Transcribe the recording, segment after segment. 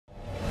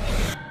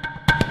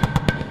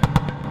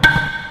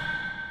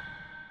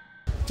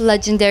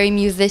Legendary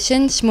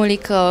musician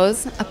Shmulik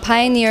Kraus, a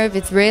pioneer of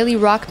Israeli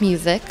rock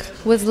music,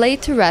 was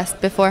laid to rest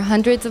before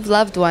hundreds of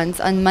loved ones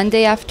on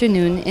Monday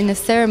afternoon in a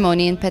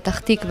ceremony in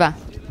Petah Tikva.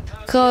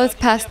 Kraus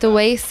passed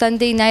away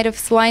Sunday night of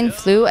swine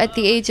flu at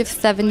the age of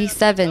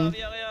 77.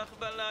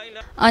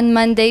 On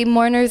Monday,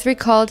 mourners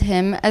recalled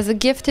him as a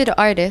gifted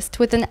artist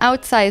with an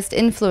outsized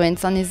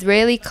influence on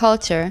Israeli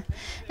culture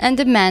and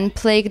a man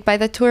plagued by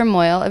the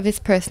turmoil of his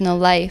personal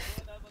life.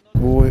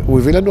 הוא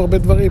הביא לנו הרבה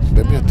דברים,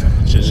 באמת.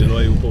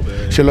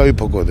 שלא היו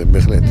פה קודם,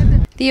 בהחלט.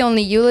 The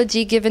only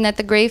eulogy given at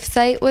the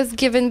gravesite was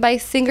given by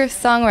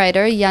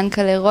singer-songwriter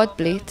Yankele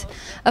Rotblit,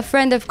 a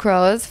friend of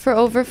Kraus for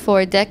over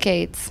 4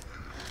 decades.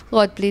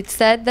 Rotblit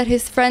said that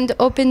his friend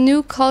opened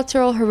new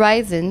cultural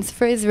horizons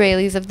for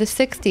Israelis of the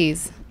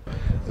 60s.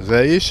 זה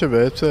האיש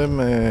שבעצם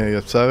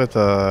יצר את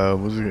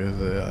המוזיקה,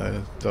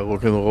 את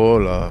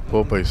הרוק'נ'רול,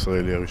 הפופ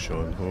הישראלי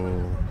הראשון.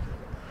 הוא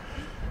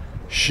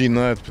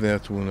שינה את פני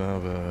התמונה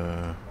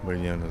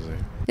בעניין הזה.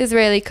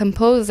 Israeli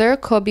composer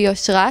Kobi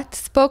Oshrat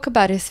spoke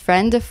about his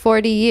friend of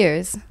 40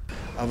 years.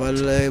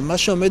 אבל מה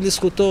שעומד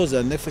לזכותו זה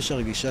הנפש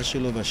הרגישה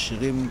שלו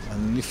והשירים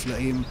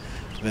הנפלאים,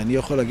 ואני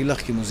יכול להגיד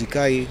לך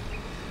כמוזיקאי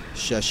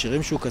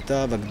שהשירים שהוא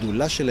כתב,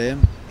 הגדולה שלהם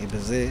היא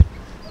בזה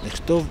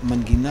לכתוב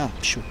מנגינה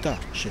פשוטה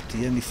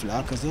שתהיה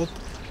נפלאה כזאת,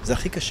 זה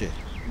הכי קשה.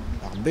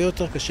 הרבה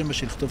יותר קשה מה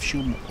שלכתוב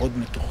שיר מאוד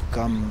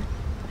מתוחכם,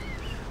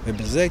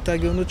 ובזה הייתה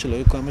הגאונות שלו,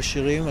 היו כמה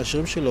שירים,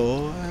 והשירים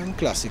שלו הם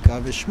קלאסיקה,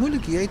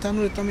 ושמוליק יהיה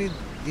איתנו לתמיד,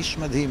 איש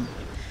מדהים.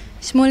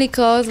 Shmulik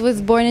Kraus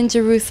was born in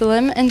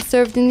Jerusalem and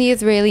served in the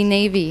Israeli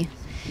Navy.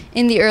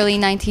 In the early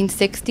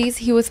 1960s,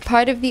 he was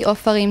part of the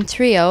Ofarim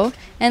trio,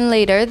 and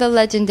later the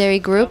legendary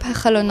group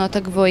Hachalonot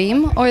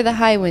HaGvoim, or the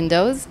High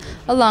Windows,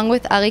 along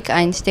with Arik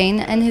Einstein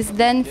and his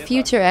then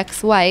future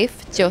ex-wife,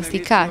 Josie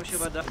Katz.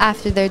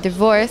 After their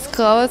divorce,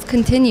 Kraus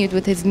continued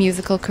with his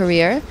musical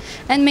career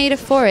and made a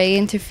foray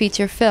into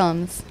feature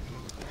films.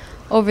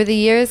 Over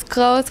the years,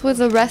 Kraus was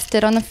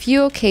arrested on a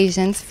few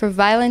occasions for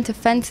violent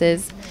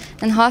offenses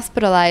and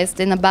hospitalized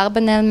in a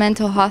Barbanel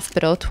mental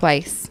hospital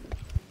twice.